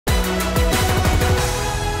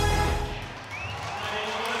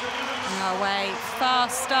away.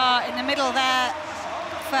 Fast start in the middle there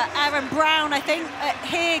for Aaron Brown, I think.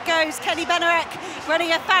 Here goes Kenny Bednarek running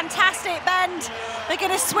a fantastic bend. They're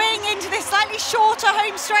going to swing into this slightly shorter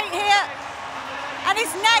home straight here. And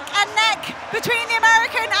it's neck and neck between the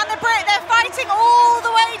American and the Brit. They're fighting all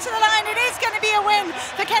the way to the line. It is going to be a win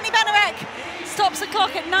for Kenny Bednarek. Stops the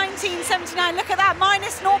clock at 19.79. Look at that,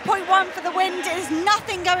 minus 0.1 for the wind. There's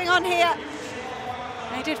nothing going on here.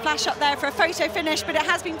 They did flash up there for a photo finish, but it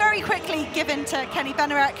has been very quickly given to Kenny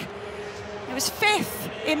Bednarek. It was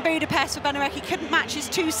 5th in Budapest for Bednarek. He couldn't match his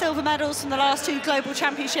 2 silver medals from the last 2 global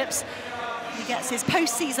championships. He gets his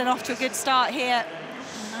postseason off to a good start here.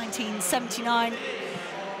 1979.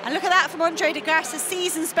 And look at that from Andre de Grasse,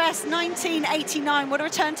 season's best, 1989. What a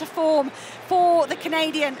return to form for the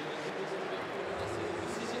Canadian.